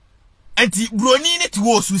enti broni ne ti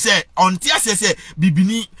wo su se onti ase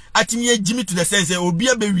bibini atimi agimi to the sense obi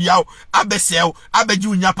abewiaw abesel abeji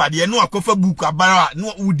unyapade no akofa book abara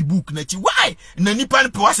no wood book na chi why na nipa ne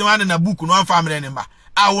pe wase wan na book no amfa amre ne mba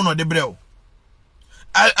awo no de breo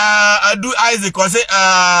I do Isaac or say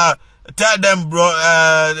tell them bro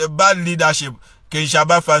bad leadership can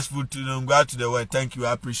shaba fast food to go out to the world. Thank you,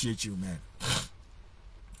 I appreciate you, man.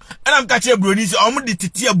 And I'm catching broni so I'm the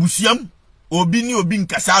titi abusiam obi ni obi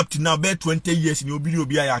nkasa up to now be 20 years ni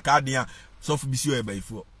obi ayaka so for bisi o by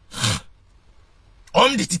for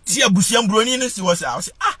the titi abusiam broni no si was I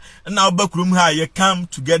say now ba krom ha ye come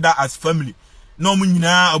together as family no mu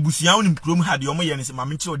nyina abusiam ni krom ha de omo ye ne se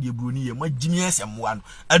mame kire de broni ye magimi esemwa no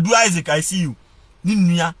adu Isaac I see you ni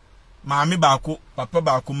nua maame baako papa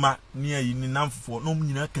baako ma ni ayi ni namfo no mu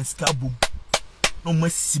nyina kasika bom no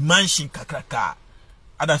masi mansion kakraka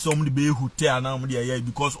ada so omo de be hotel na omo de ayi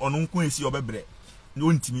because ono nko esi obebre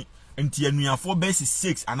no ntimi enti anuafo base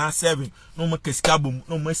 6 and 7 no mo kasika bom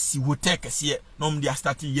no masi hotel kase no omo de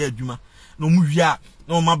start ye adwuma no mo wia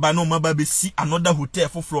no maba be si another hotel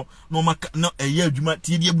foforo no ma no ayi adwuma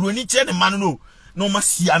ti de broni kire ne man no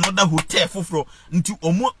masi another hotel foforo nti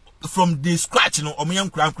omo from the scratch no omo yan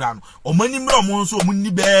kran no omo ni mra omo nso omo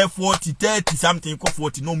ni be 40 30 something ko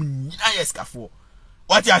 40 no omo nyina yeska for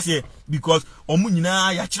what I say because omo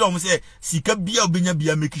nyina ya kire omo say sika bia obenya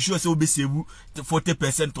bia make sure say obe save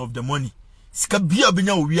 40% of the money sika bia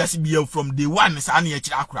obenya owiase bia from day one sa na ya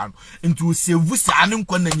kire akra no into save sa ne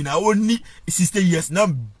nkwa na nyina oni 60 years na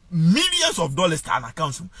millions of dollars ta na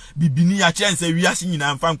account bibini ya chance wiase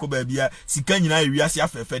nyina mfa nko ba bia sika nyina wiase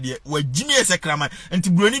afefe de wagimi esekrama enti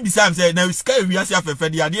broni bisam say na sika wiase afefe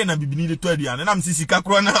de ade na bibini de to aduane na msi sika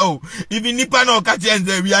kro na o even nipa na o ka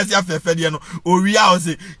chance wiase afefe de no o wia o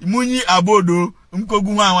se munyi abodo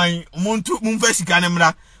mkogu hwan muntu mumfa sika ne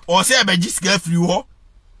mra o se be sika free ho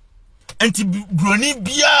enti broni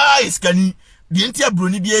bia iskani the entire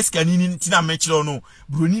broni bia scanning in tina mechiro no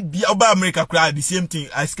broni bia oba America cry the same thing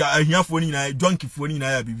as ahia phone na junkie phone na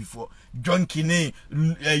ya before junkie ne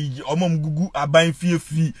omom gugu aban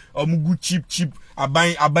free omugu cheap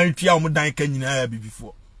aban tua omudan ka nyina ya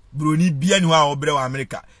before broni bia ni wa obre wa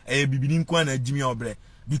America bibini nko na jimi obre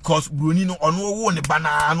because broni no ono wo ne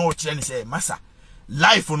bana na o kire ne say masa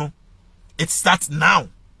life no it starts now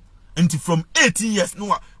and from 18 years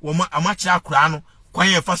no wo amacha akra no kwan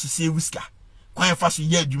ye fa so save wiska kwan fa so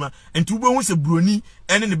ye adwuma enti wo hu se broni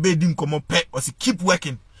ene ne be di nkomo pe o se keep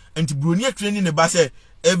working enti broni atraining ne ba se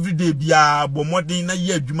every day bia bo modern na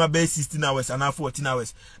ye adwuma be 16 hours and 14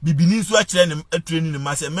 hours bibini nso a kire ne training ne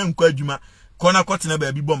ma se menko adwuma kona kotena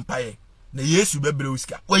ba bi bom paye na Yesu bebre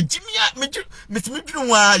uska wagimia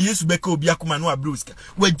metimidwunu wa Yesu beka obi akoma no abre uska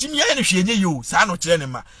wagimia ne hwenye yo sa no kire ne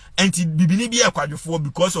ma enti bibini bia kwadwofo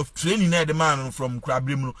because of training na the man from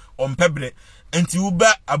krabrem no ompebre enti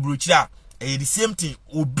uba abrochira the same thing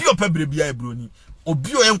obi opebre bia ebroni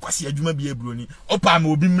obi o yenkwase adwuma bia ebroni opa ma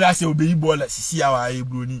obi mra se obeyi bola sisi awa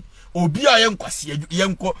ebroni obi o yenkwase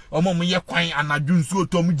yenko omom ye kwan anadwu nsu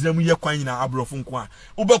otom gina mu ye kwan nyina abrofo nko a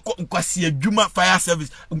obekọ nkwase adwuma fire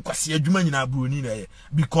service nkwase adwuma nyina ebroni na ye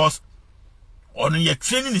because on your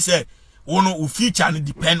training say ono future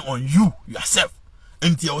depend on you yourself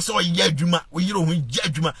enti o so ye adwuma o yiro ho ye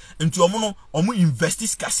adwuma enti omo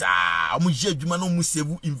investis kasa omo ye adwuma no mo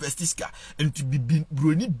save investis ka enti bibi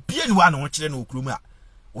broni bia ni wa na wo kire na okrom a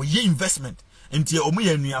o ye investment enti omo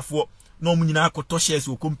ye anuafo na omo nyina akoto shares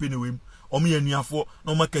o company wem omo ye nuafo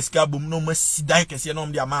na omo kasika bom na omo sidan kese na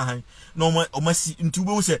omo de amahan na omo si nti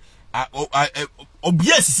wo se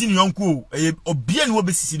obia sisi ni yonko obia ni wo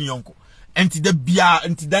be sisi ni yonko enti da bia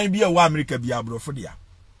enti dan bia wo America bia brofo dia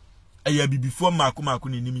aya bibifo mako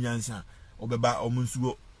ni nim nyansa obeba omo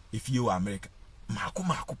nsuo efie wo America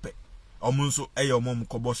mako pe omo nso eye omo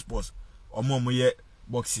kobo sports omo ye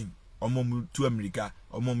boxing omo to America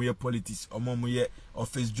omo ye politics omo ye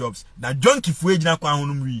office jobs na junkie fu ejina kwa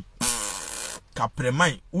honum wi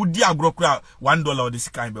kapreman udi agrokra $1 or the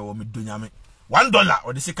sky be wo me donyame $1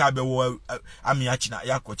 or the sika be wo ami achina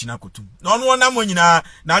yakochina kotum no no na mo nyina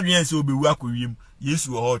na adwen se obewu akowiem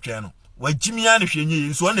Yesu ho twen no wagimi ya ne hwenye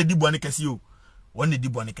Yesu won na di bone kase o won na di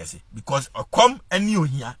bone kase because come ani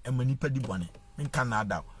ohia emanipa di bone nka na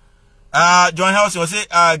ada John House will say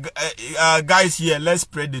guys here, let's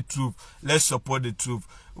spread the truth, let's support the truth,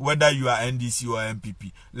 whether you are NDC or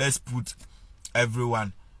MPP, let's put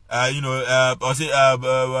everyone or say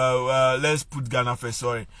let's put Ghana first.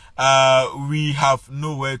 Sorry, we have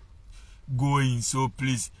nowhere going, so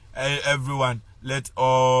please everyone, let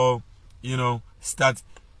all start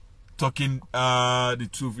talking the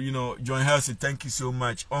truth. John House, thank you so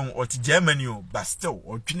much on or to Germany but still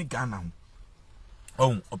or Ghana.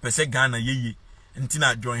 Opese Ghana yeye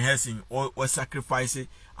ntina John Helsing or sacrifice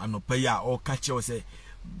anopaya or catch or say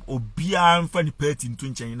obia mfa ni peti nto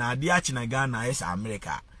nchen na ade achi na Ghana is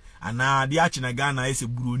America ana ade achi na Ghana is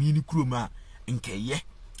buroni ni kroma nkeye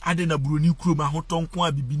ade na buroni kroma hotonko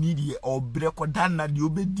a bibini die obre kodan na de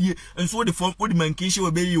obedie enso de form odi mankeshe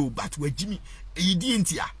obeye o but wagimi eyidi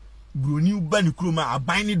ntia buroni uba ni kroma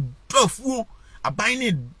aban ni dofuo aban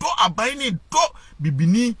ni do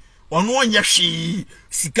bibini ono onye hwe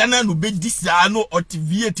sikana no be disa no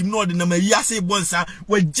otvie tim no de na mayase bonsa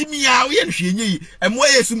wagimi ya wo ye hwenye yi emo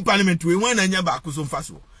yesu parliament we wan na nya ba ko so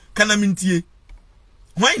mfaso kana mintie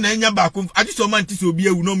wan na nya ba ko adi so man ti so bi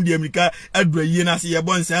ewu no mde America adura yie na se ye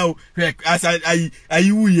bonsa o hwe asa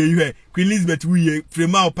ayi wuye hwe Queen Elizabeth wuye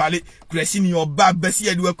frema opale krasini oba besi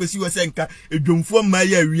ade wakosi wo senka edwomfo ma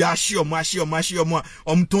ya wi ahye omo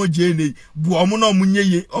omton je nei bu omo na omo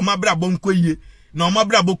nyeye omo abra bonko yie na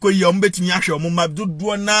omabra boko yi ombetimi ahwe omma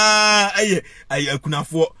dodo na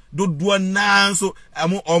akunafo dodo na so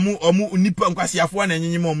omu nipa nkwasiafo na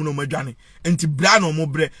nyenyem omu no madwane enti bra na omu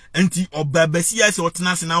bre enti obabasi ase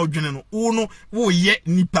otena se na odwene no wo ye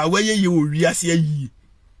nipa waye ye owiase ayi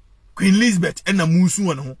Queen Elizabeth na musu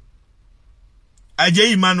won ho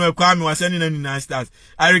Aje Emmanuel Kwame wasani na United Stars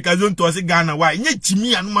Erica Zone to se Ghana why nye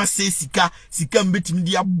chimi anu ma se sika mbetimi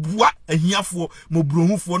dia boa ahiafo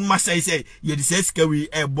mobrohufo no ma say ye de se sika we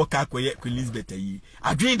boka akoye Queen Elizabeth yi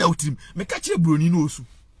adwen da utim me ka kire broni no osu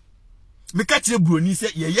me ka kire broni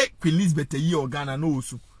se ye Queen Elizabeth yi o Ghana no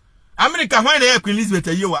osu America why na ye Queen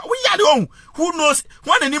Elizabeth yi wa we yale on who knows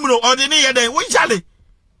one anim no ordinary ye den we yale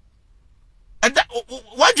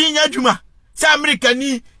what do you adwuma say America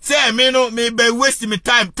ni say me no me be waste me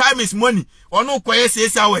time is money or no koye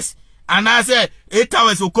 6 hours and I say 8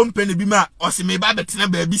 hours o company bi ma o se me ba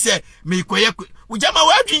betena ba bi say me koye ujama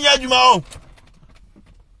wa adwenya adwuma o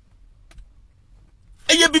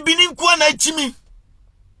eye bibini nko na chimi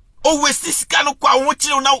o waste sika no kwa wo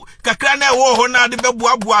chire na kakra na wo ho na de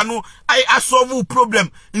beboaboa no ai asolve problem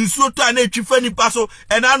nsuo to na etwifa nipa so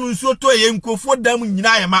ena no nsuo to ye nkofo dam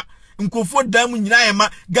nyina yema nkofo dam nyina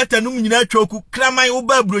yema gata num nyina twoku kraman wo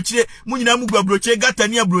ba brochire mu nyina mu gba brochire gata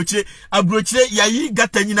ni abrochire yayi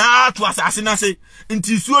gata nyina ato asase na se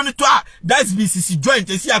nti suo ni to a that's BCC joint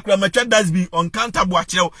esi akramatwa that's be on counter bo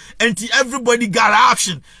akire enti everybody got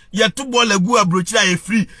action ya to ball agu abrochire ya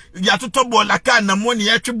free ya to ball aka na money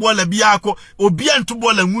ya twe ball bia akọ obi anto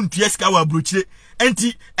ball nguntu esika wa abrochire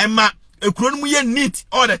enti ema ekuro no mu ye neat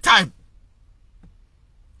all the time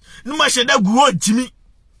numa sheda guo jimi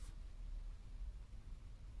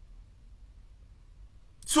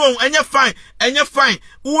so enye fine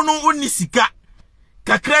unu unisika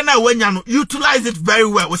kakra na wanya no utilize it very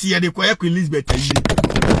well wo si ye de koye Queen Elizabeth ayi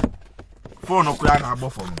phone okura na agbo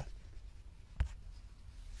for no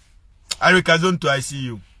Erica Zone to I see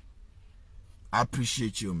you. I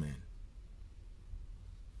appreciate you, man.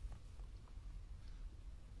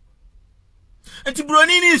 And to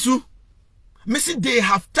Brunini su Messi they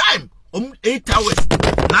have time 8 hours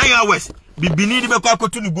 9 hours bibini be kwa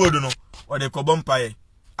kotu ni gold no or the kobompaye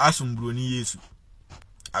asum Bruni Yesu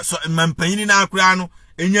aso mampanyini na akura no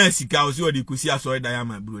enya sika osi odi kusi aso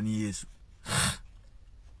dayama Bruni Yesu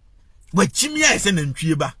wa chimia ese na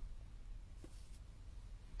ntwie ba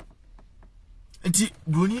enti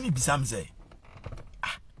Bruni ni bisam say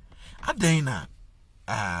adan na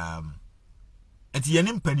enti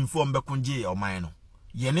yene mpanifo mbekonje oman no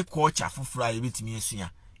yene culture foforo a yebetimi asua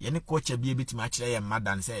ye ne culture bi ebetima akire ye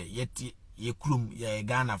madan say ye krum ye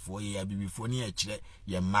Ghana for ye bibifo ne ye kire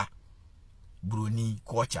ye ma broni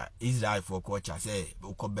culture Israel for culture say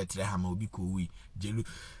uko Bethlehem obi ko wi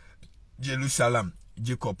Jerusalem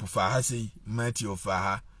Jacob fa ha say Matthew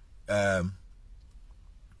fa ha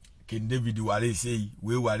King David ware say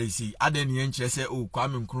we ware say aden ye nkire say o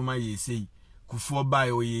Kwame Nkrumah ye say Kufuor bai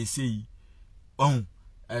o ye say oh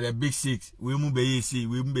the big six we mu be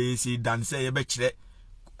say dan say ye be kire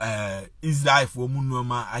Israel for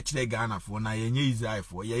munoma akire Ghana for na ye nye Israel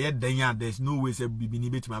for ye dan there's no way say bibini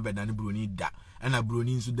betima be dan broni da and a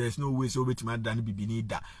broni so there's no way so betima dan bibini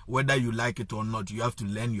da whether you like it or not you have to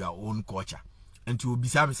learn your own culture and to be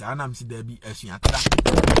sam say anam si there be asuatra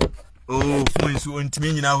oh fun so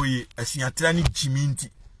ntimi nyina hoyi asuatra ni jiminti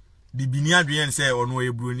bibini adwen say ono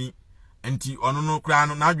ye broni enti ono no kra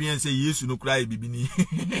no na adwen say Yesu no kra ye bibini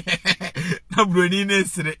na broni ne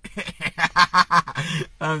sire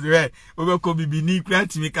I'm right. We go bibini kra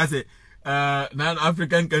timi ka say na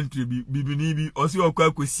African country bibini bi osi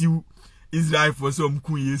okwa kwesiu Israel for some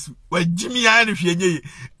ku Yesu wa jimi ya ne hwenye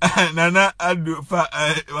nana adu fa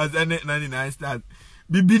was 99 stars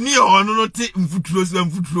bibini ono no te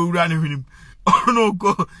mfuturo wura ne hwenim ono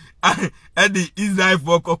ko the Israel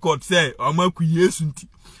for court say omaku Yesu nti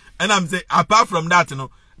and I'm say apart from that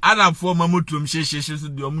no Adam for mamotrum sheshe so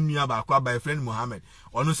de omnua ba kwa by friend Mohammed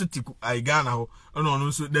ono so tiku ai Ghana ho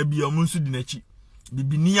ono so da bi omo so di nachi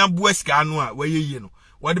bibini aboa sika no a wayeye no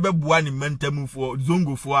wode beboa ne mantamu for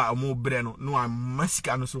zongo for a mo bre no no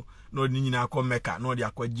amasika no so no ni nyina akọ Mecca no de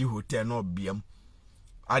akọji hotel no biam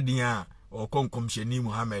adịa okonkomsheni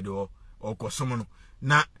Muhammad okosom no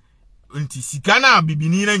na nti sika na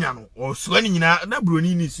bibini na nya no oso ni nyina na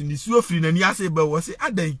broni ni su ofiri na ni ase ba wo se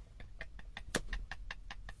adan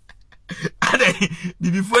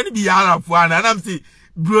bibifo ni bi arafo ana na mse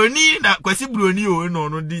broni na kwasi broni o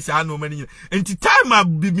no di sa no mani nti time a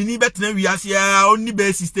bibini betena wiase ya oni be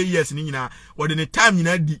 60 years ni nyina wode ne time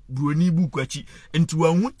nyina di broni bu kwachi nti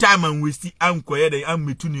wanhu time an westi ankoye den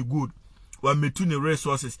ametu ni gold wa metu ni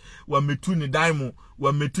resources wa metu ni diamond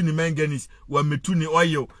wa metu ni manganese wa metu ni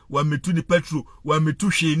oil wa metu ni petrol wa metu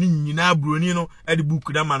hwe ni nyina broni no e di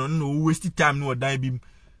book da ma no waste time no dan bim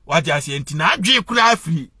wati ase nti na adwe kura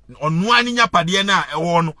afri onu ani nyapade na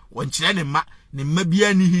ewo no wonkyere ne mma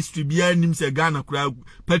bia ni history bia nim se Ghana kura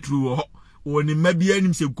petrol wo ho ne mma bia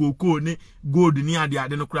nim se koko ne gold ni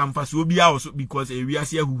ade no kura mfa so obi a so because e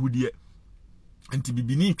wiase ahuhudie nti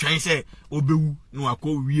bibini twan se obewu no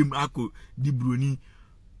akọ wiem akọ di broni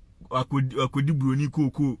akọ di broni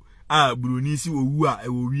koko a broni si owu a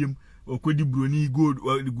ewo wiem akọ di broni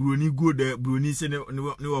gold broni se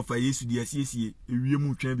ne ofa Yesu di asiesie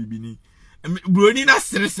wiem twan bibini broni na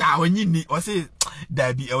stressa onyi ni o se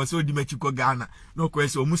dabi e so di machiko Ghana no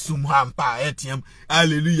kwese o musum hampa etiem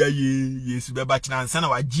hallelujah Yesu be ba china nsa na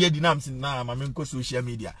wagie di na msin na ma menko social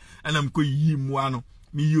media ana mko yi mu ano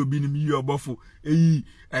mi yi obi ni mi yi obofo eyi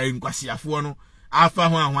nkwasiafo no afa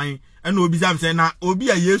ho ahwan ana obi sam se na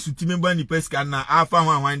obi a Yesu timemba ni peska na afa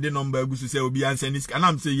ho ahwan de number agusu se obi ansa ni ska na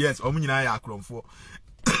am say yes o munyina ya akromfo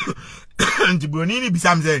nti broni ni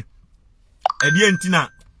bisam se edi entina